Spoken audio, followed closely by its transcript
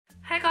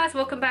Hey guys,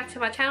 welcome back to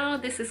my channel.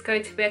 This is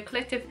going to be a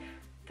collective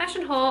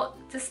fashion haul,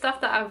 just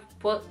stuff that I've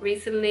bought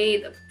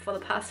recently for the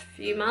past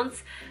few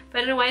months.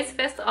 But anyways,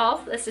 first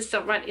off, let's just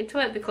jump right into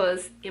it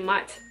because it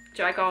might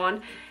drag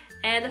on.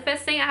 And the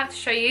first thing I have to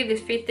show you,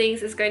 these few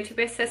things, is going to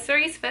be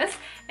accessories first.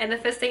 And the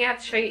first thing I have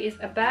to show you is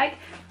a bag.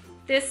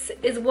 This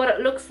is what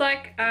it looks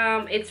like.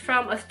 It's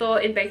from a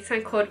store in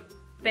Brixton called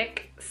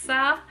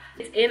Becsa.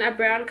 It's in a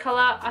brown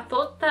color. I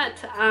thought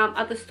that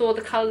at the store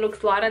the color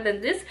looks lighter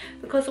than this,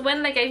 because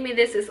when they gave me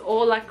this, it's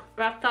all like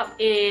wrapped up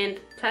in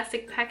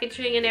plastic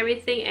packaging and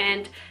everything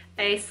and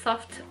a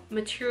soft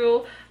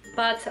material.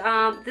 But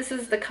this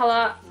is the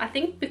color. I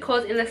think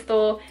because in the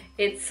store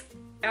it's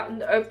out in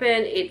the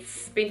open,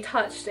 it's been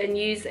touched and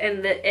used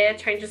and the air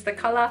changes the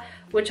color,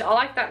 which I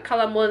like that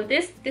color more than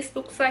this. This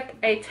looks like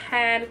a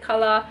tan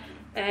color,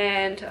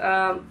 and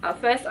at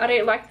first I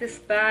didn't like this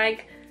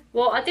bag.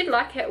 Well, I did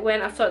like it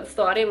when I saw it at the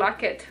store. I didn't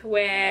like it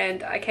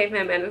when I came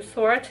home and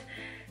saw it,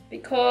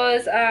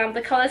 because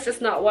the color is just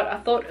not what I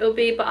thought it would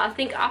be. But I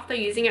think after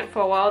using it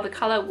for a while, the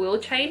color will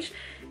change.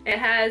 It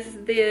has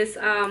this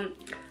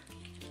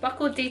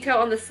buckle detail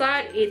on the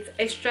side. It's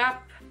a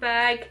strap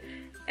bag,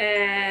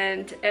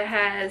 and it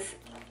has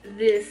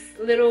this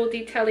little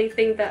detailing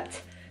thing,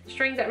 that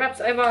string that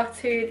wraps over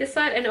to this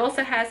side, and it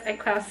also has a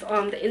clasp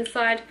on the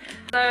inside.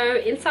 So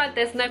inside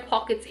there's no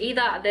pockets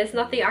either. There's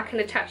nothing I can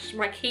attach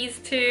my keys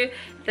to.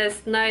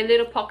 There's no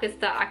little pockets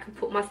that I can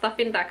put my stuff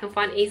in that I can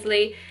find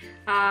easily.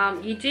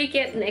 You do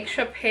get an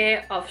extra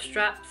pair of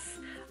straps.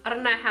 I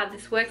don't know how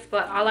this works,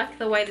 but I like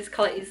the way this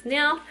color is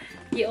now.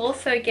 You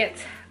also get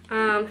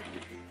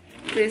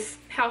this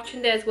pouch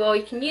in there as well.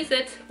 You can use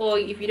it, or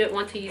if you don't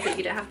want to use it,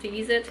 you don't have to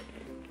use it.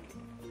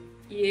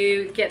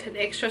 You get an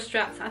extra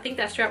strap. I think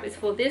that strap is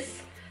for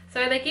this.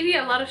 So they give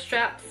you a lot of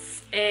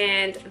straps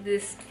and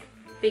this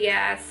big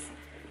ass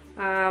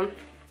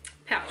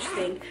pouch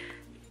thing,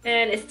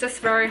 and it's just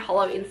very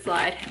hollow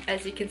inside.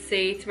 As you can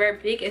see, it's very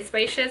big and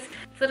spacious.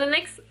 So the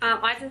next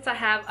items I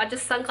have are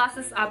just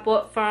sunglasses I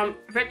bought from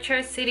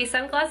Retro City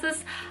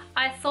Sunglasses.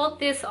 I saw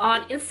this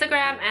on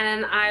Instagram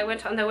and I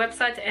went on their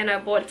website and I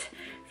bought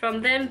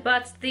from them,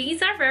 but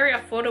these are very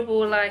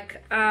affordable.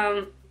 Like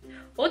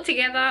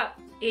altogether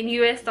in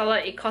US dollar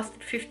it costed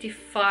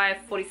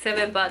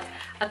 $55.47, but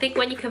I think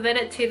when you convert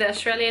it to the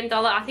Australian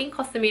dollar, I think it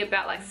costed me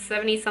about like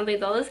 70 something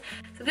dollars.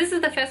 So this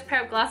is the first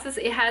pair of glasses.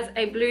 It has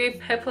a blue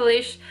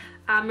purplish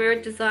mirror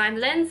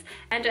design lens,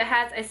 and it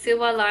has a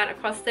silver line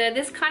across there.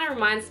 This kind of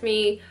reminds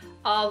me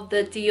of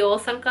the Dior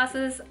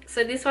sunglasses,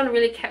 so this one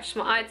really catches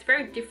my eye. It's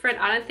very different.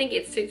 I don't think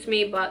it suits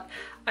me, but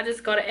I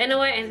just got it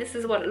anyway, and this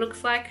is what it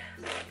looks like.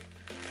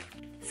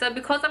 So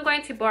because I'm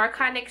going to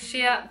Boracay next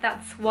year,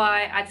 that's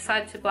why I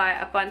decided to buy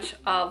a bunch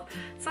of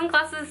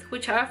sunglasses,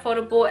 which are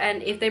affordable,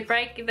 and if they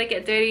break, if they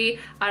get dirty,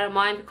 I don't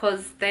mind,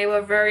 because they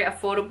were very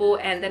affordable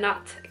and they're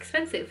not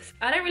expensive.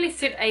 I don't really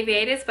suit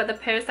aviators, but the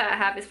pairs that I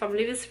have is from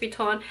Louis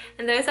Vuitton,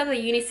 and those are the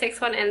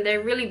unisex one, and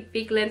they're really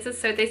big lenses,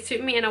 so they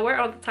suit me and I wear it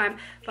all the time.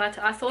 But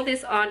I saw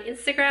this on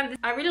Instagram.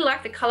 I really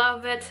like the color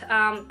of it.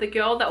 The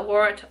girl that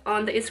wore it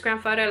on the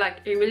Instagram photo, like,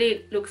 it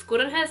really looks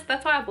good on her, so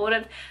that's why I bought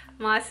it.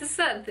 My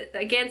sister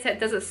again said it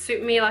doesn't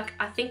suit me. Like,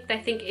 I think they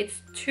think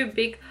it's too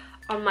big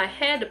on my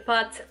head,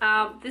 but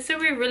this will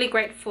be really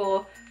great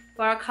for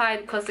Boracay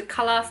because the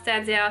color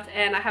stands out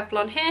and I have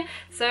blonde hair,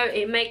 so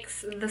it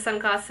makes the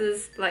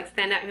sunglasses like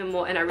stand out even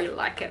more, and I really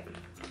like it.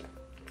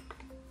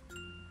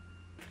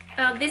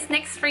 These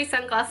next three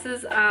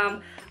sunglasses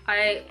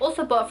I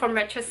also bought from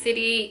Retro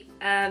City.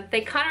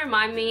 They kind of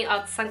remind me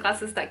of the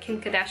sunglasses that Kim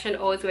Kardashian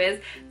always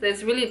wears.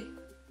 There's really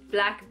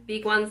black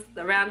big ones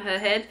around her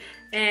head,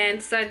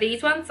 and so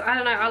these ones, I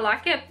don't know, I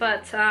like it,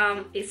 but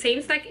it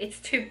seems like it's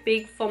too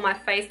big for my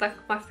face. Like,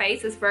 my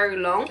face is very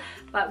long,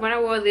 but when I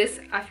wore this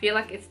I feel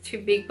like it's too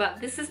big.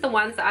 But this is the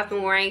ones that I've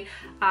been wearing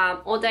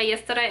all day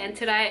yesterday and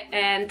today,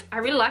 and I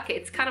really like it.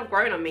 It's kind of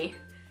grown on me.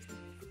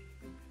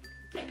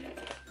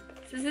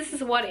 So this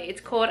is what it's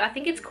called. I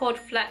think it's called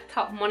Flat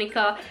Top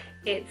Monica.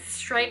 It's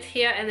straight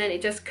here and then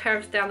it just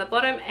curves down the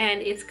bottom,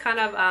 and it's kind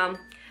of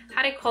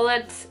how do you call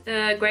it,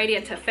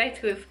 gradient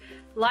effect with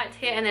light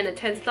here and then it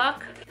turns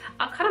dark.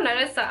 I kind of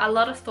noticed that a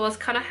lot of stores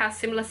kind of have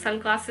similar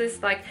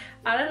sunglasses. Like,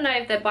 I don't know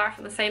if they buy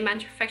from the same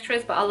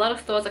manufacturers, but a lot of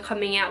stores are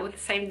coming out with the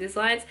same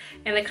designs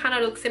and they kind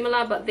of look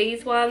similar, but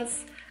these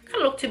ones kind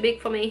of look too big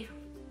for me.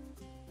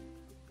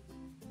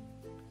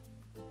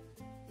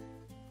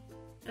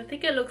 I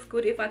think it looks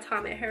good if I tie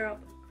my hair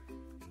up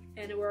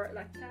and wear it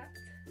like that.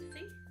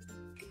 See?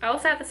 I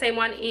also have the same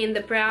one in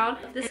the brown.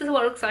 This is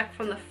what it looks like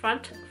from the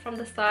front. From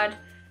the side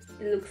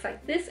it looks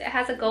like this. It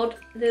has a gold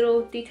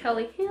little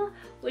detailing here,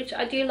 which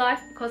I do like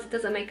because it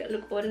doesn't make it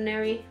look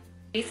ordinary.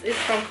 This is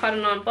from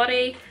Cotton On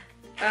Body.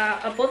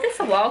 I bought this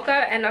a while ago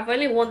and I've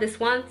only worn this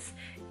once.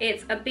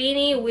 It's a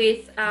beanie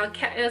with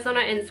cat ears on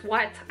it and it's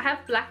white. I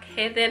have black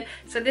hair then,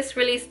 so this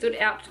really stood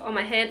out on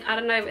my head. I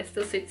don't know if it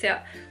still suits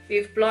out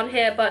with blonde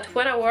hair, but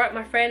when I wore it,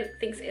 my friend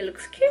thinks it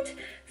looks cute.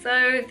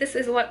 So this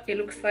is what it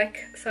looks like.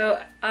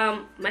 So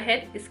my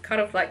head is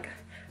kind of like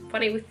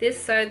funny with this,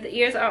 so the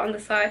ears are on the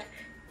side.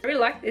 I really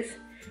like this.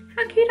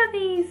 How cute are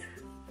these?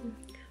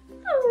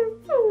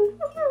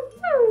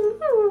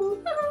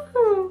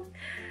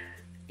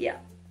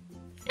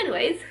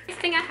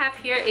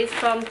 is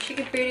from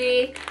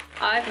Chicabooti.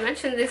 I've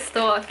mentioned this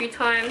store a few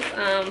times.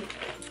 I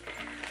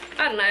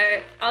don't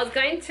know, I was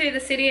going to the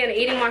city and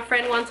eating my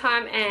friend one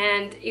time,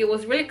 and it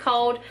was really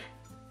cold,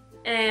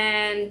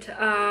 and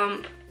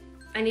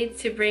I needed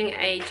to bring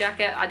a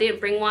jacket. I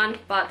didn't bring one,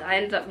 but I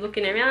ended up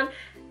looking around,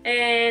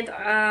 and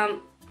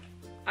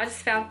I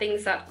just found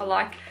things that I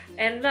like.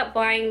 I ended up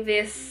buying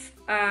this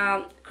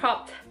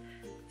cropped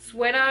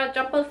sweater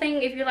jumper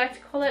thing, if you like to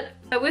call it.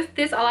 So with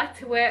this, I like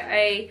to wear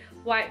a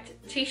white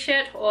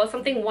t-shirt or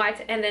something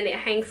white, and then it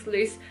hangs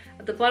loose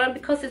at the bottom.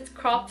 Because it's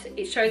cropped,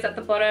 it shows at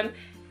the bottom,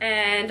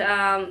 and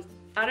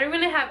I don't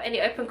really have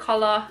any open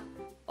collar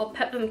or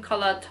peplum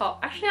collar top.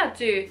 Actually I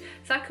do,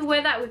 so I could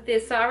wear that with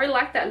this. So I really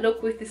like that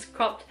look with this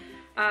cropped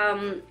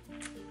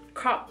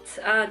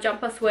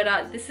jumper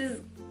sweater. This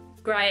is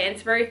grey and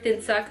it's very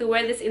thin, so I could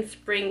wear this in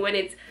spring when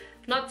it's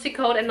not too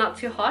cold and not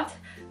too hot.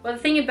 But the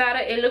thing about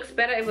it, it looks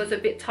better if it was a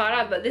bit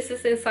tighter, but this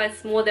is in size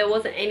small. There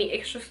wasn't any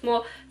extra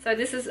small, so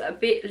this is a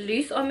bit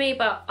loose on me,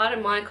 but I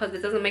don't mind because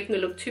it doesn't make me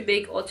look too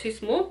big or too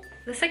small.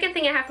 The second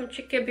thing I have from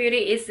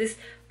Chicabooti is this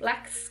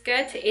black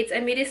skirt. It's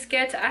a midi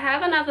skirt. I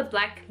have another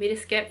black midi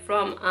skirt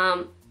from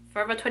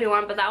Forever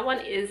 21, but that one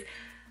is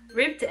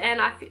ribbed,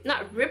 and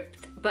not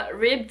ripped but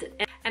ribbed,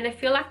 and I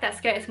feel like that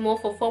skirt is more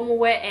for formal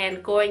wear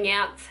and going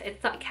out.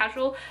 It's not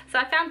casual, so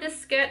I found this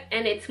skirt,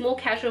 and it's more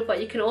casual, but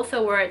you can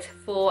also wear it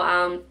for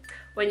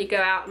when you go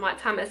out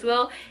nighttime as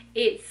well.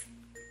 It's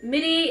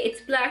midi, it's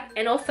black,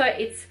 and also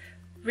it's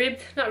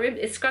ribbed, not ribbed,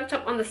 it's scrunched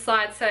up on the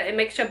side, so it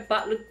makes your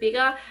butt look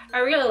bigger. I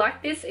really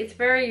like this. It's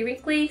very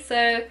wrinkly,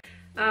 so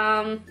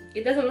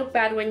it doesn't look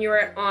bad when you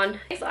wear it on.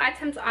 Next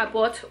items I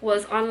bought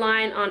was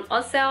online on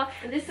Ozsale,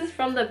 and this is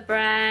from the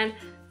brand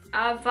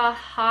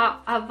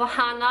Avahna.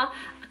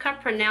 I can't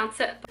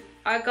pronounce it.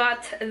 I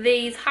got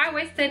these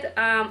high-waisted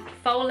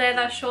faux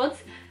leather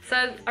shorts.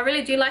 So I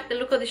really do like the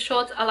look of the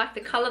shorts. I like the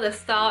color, the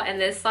style, and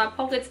the side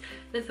pockets.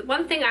 The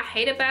one thing I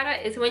hate about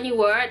it is when you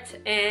wear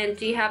it and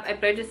you have a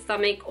bloated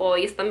stomach or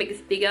your stomach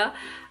is bigger,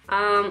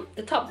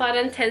 the top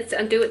button tends to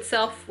undo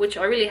itself, which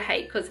I really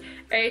hate, because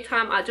every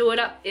time I do it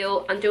up,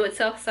 it'll undo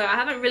itself. So I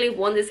haven't really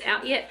worn this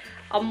out yet.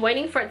 I'm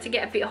waiting for it to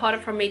get a bit harder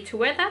for me to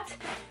wear that.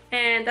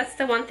 And that's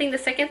the one thing. The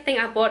second thing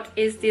I bought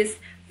is this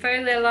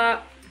faux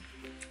leather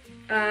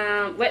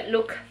wet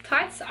look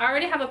tights. I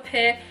already have a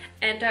pair,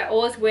 and I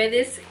always wear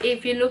this.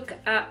 If you look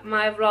at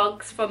my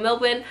vlogs from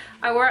Melbourne,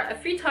 I wore it a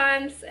few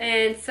times,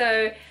 and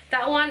so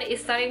that one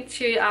is starting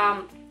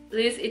to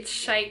lose its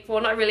shape.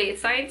 Well, not really, it's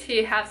starting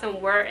to have some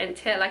wear and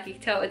tear. Like you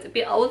can tell, it's a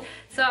bit old,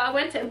 so I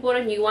went and bought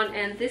a new one,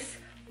 and this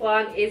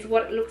one is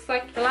what it looks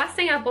like. The last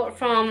thing I bought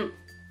from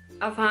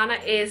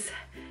Avahna is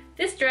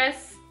this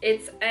dress.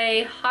 It's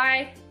a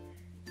high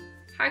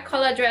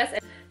collar dress.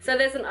 So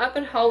there's an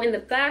open hole in the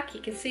back, you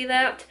can see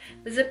that.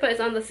 The zipper is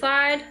on the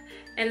side,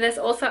 and there's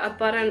also a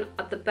button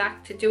at the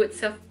back to do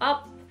itself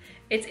up.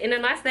 It's in a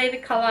nice navy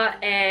color,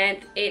 and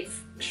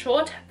it's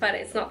short, but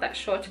it's not that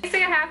short. The next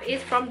thing I have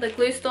is from the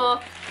glue store,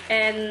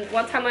 and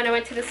one time when I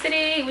went to the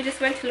city, we just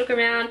went to look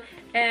around,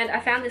 and I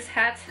found this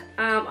hat.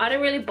 I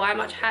don't really buy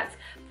much hats,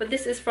 but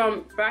this is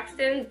from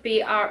Brixton,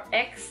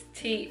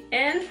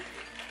 BRXTN,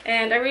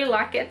 and I really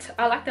like it.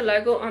 I like the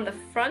logo on the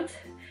front.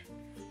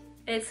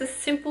 It's just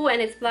simple, and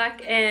it's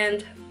black,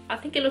 and I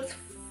think it looks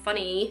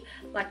funny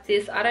like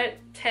this. I don't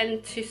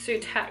tend to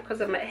suit hat because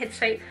of my head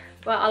shape,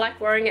 but I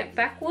like wearing it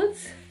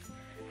backwards.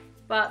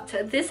 But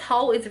this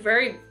hole is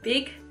very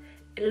big.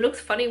 It looks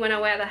funny when I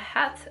wear the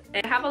hat.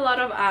 I have a lot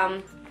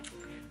of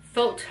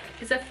felt,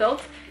 is it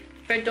felt?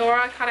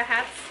 Fedora kind of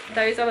hats.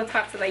 Those are the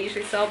types that I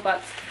usually sell,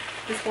 but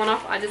this one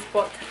off, I just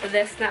bought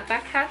their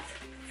snapback hat.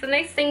 The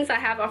next things I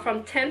have are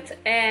from Temt,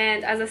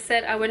 and as I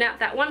said, I went out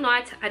that one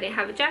night. I didn't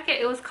have a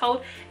jacket, it was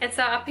cold, and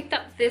so I picked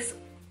up this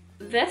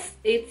vest.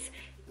 It's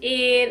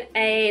in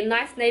a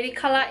nice navy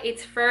color.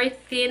 It's very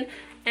thin,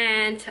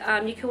 and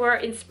you can wear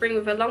it in spring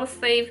with a long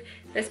sleeve.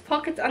 There's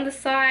pockets on the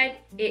side.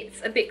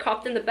 It's a bit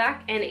cropped in the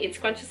back, and it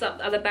scrunches up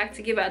the other back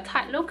to give it a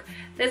tight look.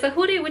 There's a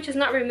hoodie which is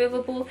not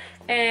removable,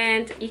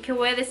 and you can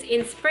wear this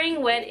in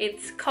spring when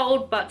it's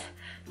cold, but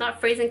not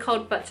freezing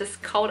cold, but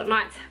just cold at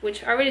night,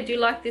 which I really do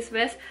like this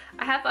vest.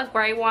 I have a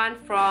grey one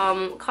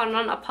from Cotton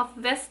On, a puff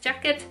vest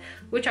jacket,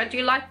 which I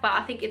do like, but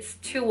I think it's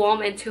too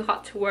warm and too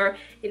hot to wear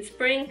in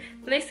spring.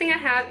 The next thing I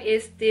have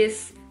is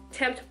this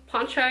Temt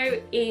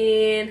poncho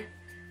in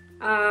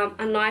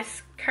a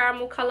nice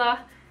caramel color.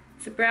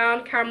 It's a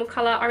brown caramel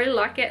color. I really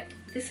like it.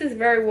 This is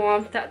very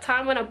warm. That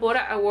time when I bought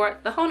it, I wore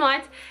it the whole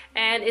night,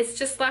 and it's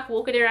just like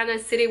walking around the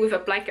city with a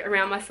blanket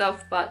around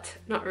myself, but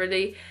not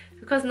really,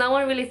 because no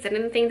one really said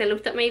anything. They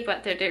looked at me,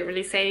 but they didn't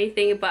really say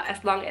anything, but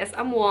as long as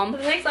I'm warm. The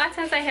next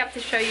items I have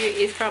to show you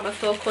is from a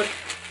store called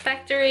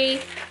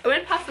Factorie. I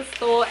went past the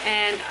store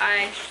and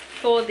I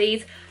saw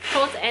these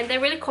shorts, and they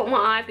really caught my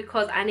eye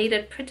because I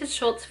needed printed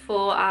shorts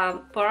for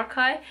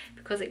Boracay,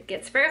 because it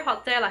gets very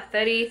hot there, like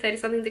 30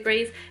 something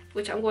degrees,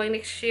 which I'm going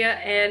next year,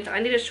 and I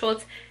needed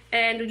shorts.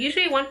 And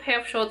usually one pair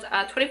of shorts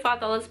are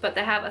 $25, but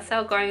they have a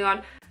sale going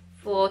on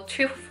for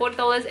 $2 for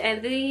 $40,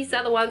 and these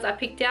are the ones I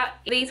picked out.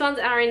 These ones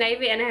are in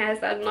navy, and it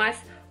has a nice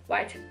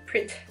white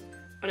print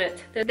on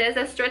it. There's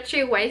a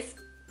stretchy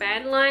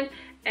waistband line,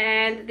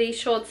 and these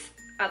shorts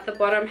at the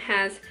bottom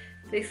has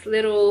this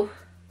little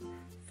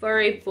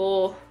furry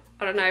ball,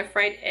 I don't know,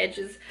 frayed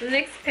edges. The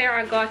next pair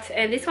I got,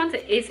 and this one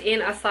is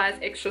in a size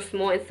extra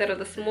small instead of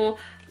the small.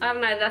 I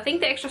don't know, I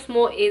think the extra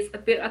small is a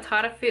bit a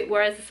tighter fit,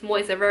 whereas the small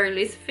is a very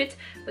loose fit.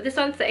 But this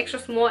one's the extra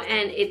small,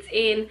 and it's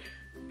in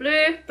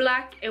blue,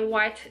 black and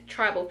white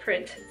tribal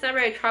print. It's not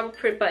very tribal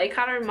print, but it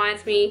kind of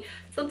reminds me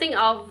something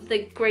of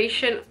the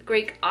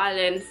Greek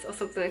islands or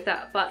something like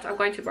that, but I'm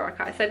going to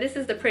Boracay. So this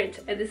is the print,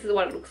 and this is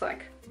what it looks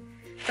like.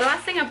 The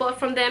last thing I bought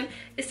from them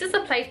is just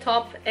a plaid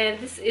top, and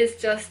this is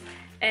just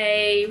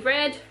a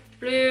red,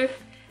 blue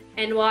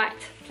and white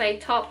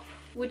plaid top,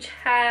 which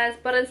has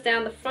buttons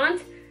down the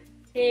front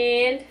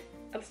and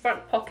a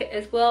front pocket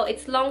as well.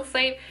 It's long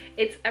sleeve.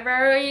 It's a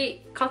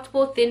very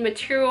comfortable thin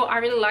material. I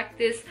really like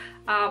this.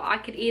 I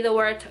could either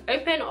wear it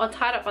open or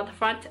tied up at the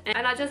front,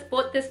 and I just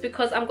bought this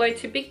because I'm going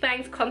to Big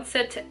Bang's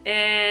concert,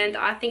 and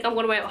I think I'm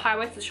going to wear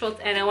high-waisted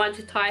shorts, and I want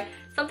to tie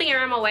something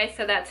around my waist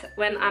so that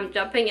when I'm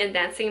jumping and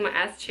dancing, my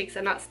ass cheeks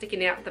are not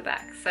sticking out the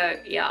back. So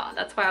yeah,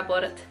 that's why I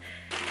bought it.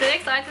 The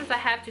next items I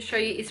have to show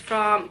you is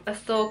from a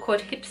store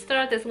called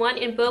Hipster. There's one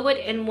in Burwood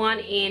and one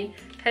in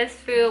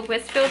Hurstville,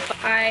 Westfield. But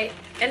I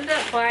ended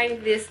up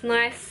buying this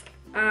nice,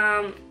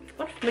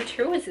 what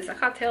material is this? I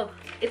can't tell.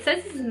 It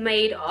says it's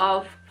made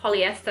of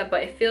polyester,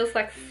 but it feels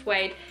like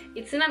suede.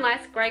 It's in a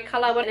nice grey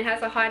colour, and it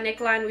has a high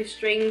neckline with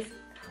strings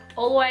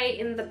all the way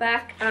in the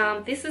back.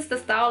 This is the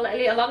style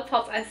lately. A lot of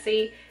tops I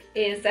see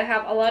is they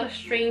have a lot of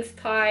strings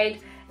tied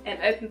and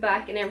open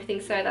back and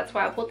everything, so that's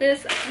why I bought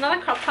this.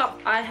 Another crop top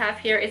I have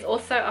here is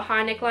also a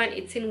high neckline.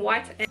 It's in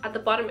white, and at the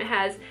bottom it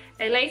has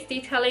a lace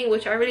detailing,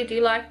 which I really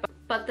do like,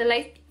 but the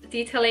lace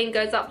detailing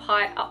goes up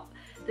high up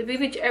the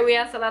boobage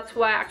area, so that's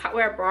why I can't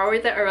wear a bra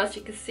with it, or else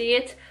you can see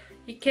it.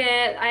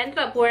 I ended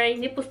up wearing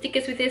nipple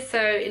stickers with this, so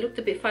it looked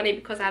a bit funny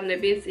because I have no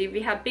boobs. If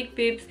you have big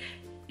boobs,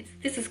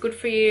 this is good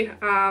for you.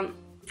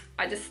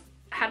 I just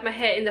had my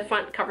hair in the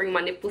front covering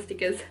my nipple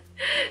stickers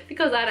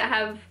because I don't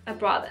have a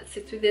bra that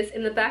sits with this.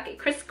 In the back it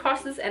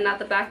crisscrosses, and at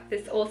the back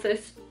it's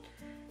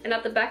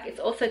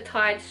also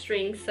tied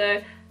string,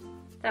 so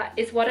that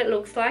is what it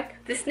looks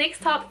like. This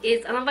next top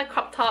is another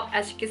crop top.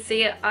 As you can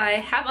see, I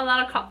have a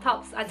lot of crop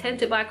tops. I tend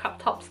to buy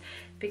crop tops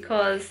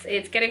because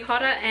it's getting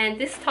hotter, and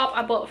this top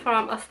I bought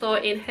from a store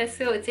in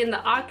Hurstville. It's in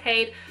the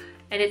arcade,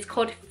 and it's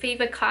called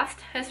Fevercast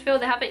Hurstville.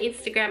 They have an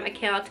Instagram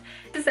account.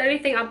 This is the only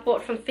thing I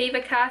bought from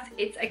Fevercast.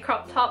 It's a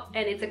crop top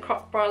and it's a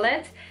crop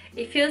bralette.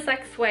 It feels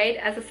like suede,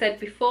 as I said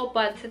before,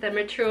 but the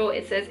material,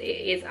 it says it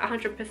is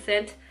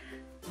 100%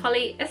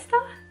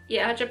 polyester.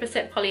 Yeah,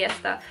 100%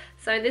 polyester.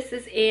 So this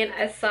is in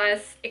a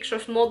size extra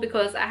small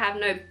because I have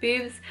no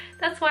boobs.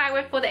 That's why I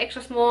went for the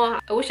extra small.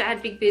 I wish I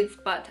had big boobs,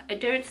 but I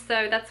don't,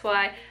 so that's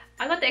why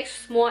I got the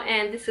extra small,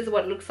 and this is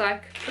what it looks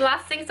like. The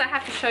last things I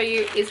have to show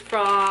you is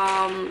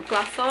from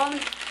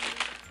Glassons.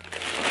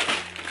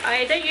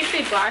 I don't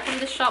usually buy from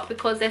this shop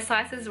because their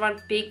sizes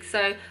run big,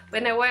 so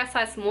when I wear a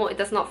size small it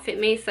does not fit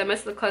me, so most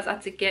of the clothes I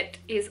have to get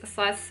is a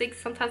size 6.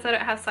 Sometimes I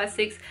don't have size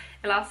 6,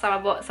 and last time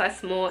I bought a size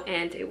small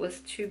and it was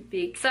too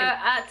big. So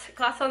at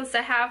Glassons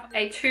they have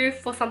a 2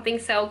 for something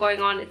sale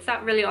going on. It's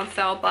not really on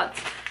sale, but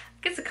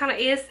I guess it kind of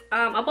is.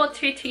 I bought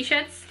 2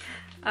 t-shirts.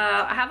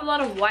 I have a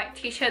lot of white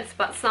t-shirts,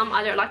 but some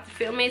I don't like to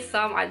fit on me,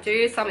 some I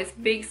do. Some is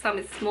big, some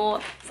is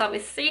small, some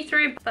is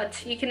see-through,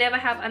 but you can never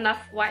have enough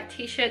white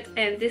t-shirts,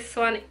 and this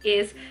one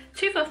is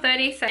 2 for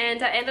 $30. So,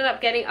 and I ended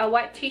up getting a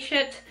white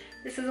t-shirt.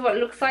 This is what it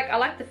looks like. I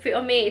like the fit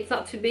on me. It's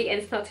not too big and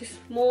it's not too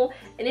small,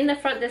 and in the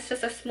front there's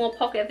just a small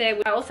pocket there.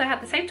 I also have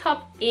the same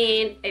top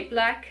in a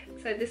black,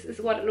 so this is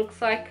what it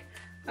looks like.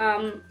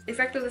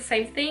 Exactly the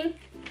same thing.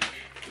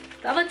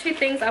 The other 2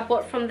 things I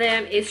bought from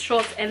them is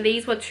shorts, and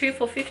these were 2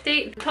 for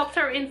 $50. The tops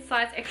are in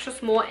size extra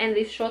small, and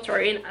these shorts are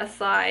in a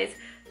size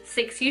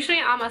 6. Usually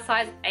I'm a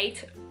size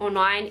 8 or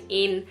 9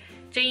 in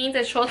jeans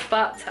and shorts,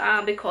 but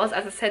because,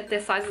 as I said, their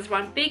sizes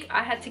run big,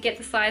 I had to get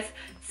the size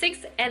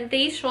 6, and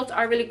these shorts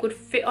are really good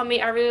fit on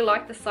me. I really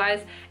like the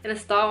size and the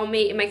style on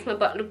me. It makes my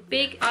butt look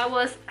big. I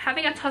was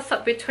having a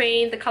toss-up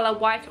between the color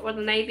white or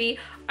the navy.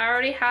 I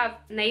already have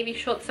navy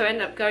shorts, so I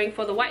ended up going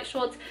for the white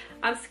shorts.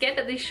 I'm scared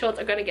that these shorts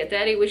are going to get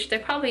dirty, which they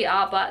probably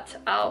are, but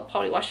I'll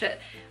probably wash it.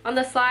 On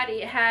the side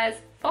it has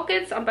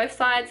pockets on both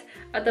sides.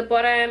 At the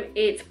bottom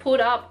it's pulled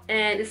up,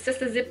 and it's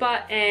just a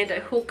zipper and a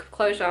hook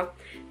closure.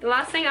 The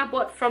last thing I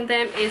bought from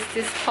them is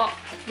this top,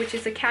 which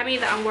is a cami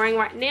that I'm wearing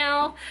right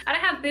now. I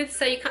don't have boobs,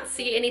 so you can't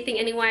see anything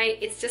anyway.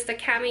 It's just a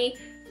cami,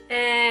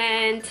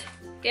 and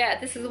yeah,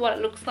 this is what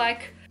it looks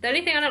like. The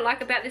only thing I don't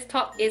like about this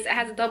top is it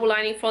has a double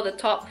lining for the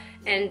top,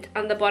 and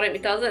on the bottom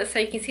it doesn't, so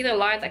you can see the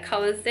line that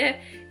covers there.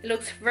 It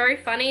looks very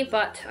funny,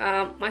 but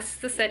my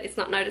sister said it's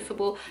not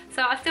noticeable,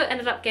 so I still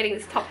ended up getting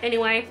this top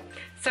anyway.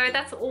 So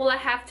that's all I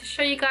have to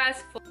show you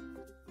guys for